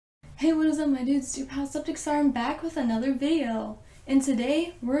Hey, what is up my dudes, it's your pal Septic Siren back with another video. And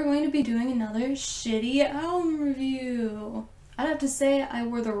today, we're going to be doing another shitty album review. I'd have to say I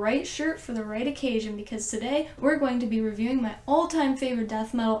wore the right shirt for the right occasion because today, we're going to be reviewing my all-time favorite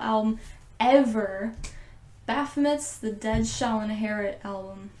death metal album ever, Baphomet's The Dead Shall Inherit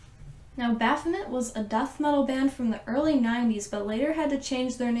album. Now, Baphomet was a death metal band from the early 90s, but later had to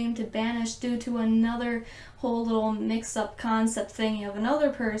change their name to Banished due to another whole little mix-up concept thingy of another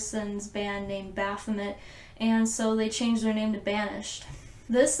person's band named Baphomet, and so they changed their name to Banished.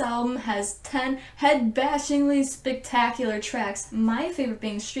 This album has 10 head-bashingly spectacular tracks, my favorite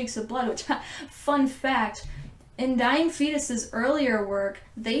being Streaks of Blood, which, fun fact, in Dying Fetus's earlier work,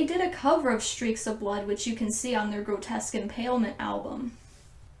 they did a cover of Streaks of Blood, which you can see on their Grotesque Impalement album.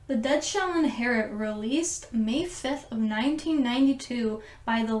 The Dead Shall Inherit released May 5th of 1992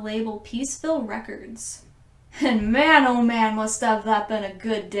 by the label Peaceville Records. And man oh man must have that been a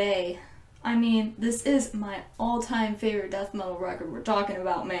good day. I mean, this is my all-time favorite death metal record we're talking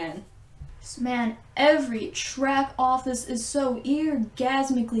about, man. Man, every track off this is so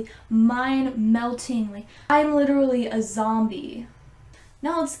eargasmically, mind-meltingly. I'm literally a zombie.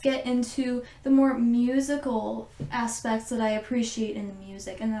 Now let's get into the more musical aspects that I appreciate in the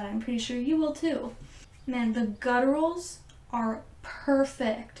music, and that I'm pretty sure you will too. Man, the gutturals are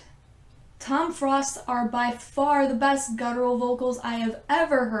perfect. Tom Frost's are by far the best guttural vocals I have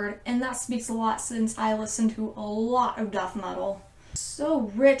ever heard, and that speaks a lot since I listen to a lot of death metal.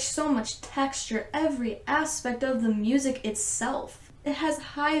 So rich, so much texture, every aspect of the music itself. It has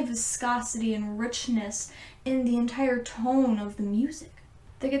high viscosity and richness in the entire tone of the music.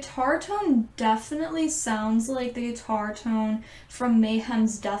 The guitar tone definitely sounds like the guitar tone from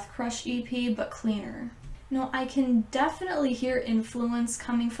Mayhem's Death Crush EP, but cleaner. No, I can definitely hear influence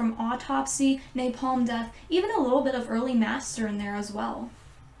coming from Autopsy, Napalm Death, even a little bit of early Master in there as well.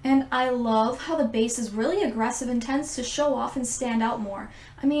 And I love how the bass is really aggressive and tends to show off and stand out more.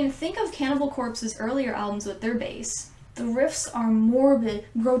 I mean, think of Cannibal Corpse's earlier albums with their bass. The riffs are morbid,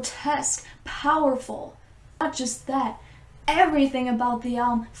 grotesque, powerful. Not just that. Everything about the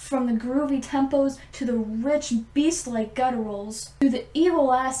album, from the groovy tempos to the rich beast-like gutturals, to the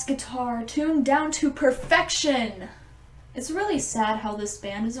evil-ass guitar tuned down to perfection. It's really sad how this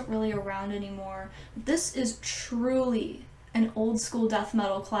band isn't really around anymore. This is truly an old-school death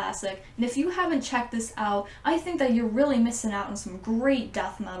metal classic, and if you haven't checked this out, I think that you're really missing out on some great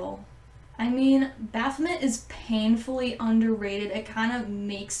death metal. I mean, Baphomet is painfully underrated. It kind of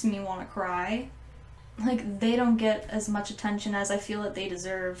makes me want to cry. Like, they don't get as much attention as I feel that they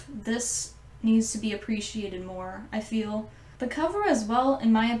deserve. This needs to be appreciated more, I feel. The cover as well,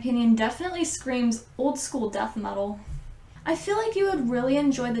 in my opinion, definitely screams old school death metal. I feel like you would really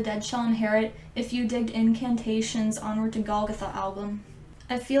enjoy The Dead Shall Inherit if you digged Incantation's Onward to Golgotha album.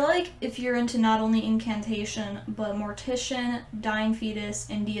 I feel like if you're into not only Incantation, but Mortician, Dying Fetus,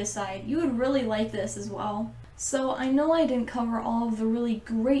 and Deicide, you would really like this as well. So I know I didn't cover all of the really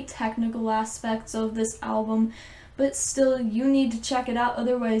great technical aspects of this album, but still you need to check it out,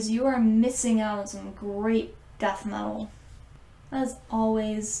 otherwise you are missing out on some great death metal. As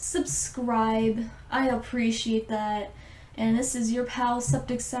always, subscribe, I appreciate that, and this is your pal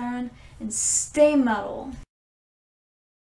Septic Siren, and stay metal.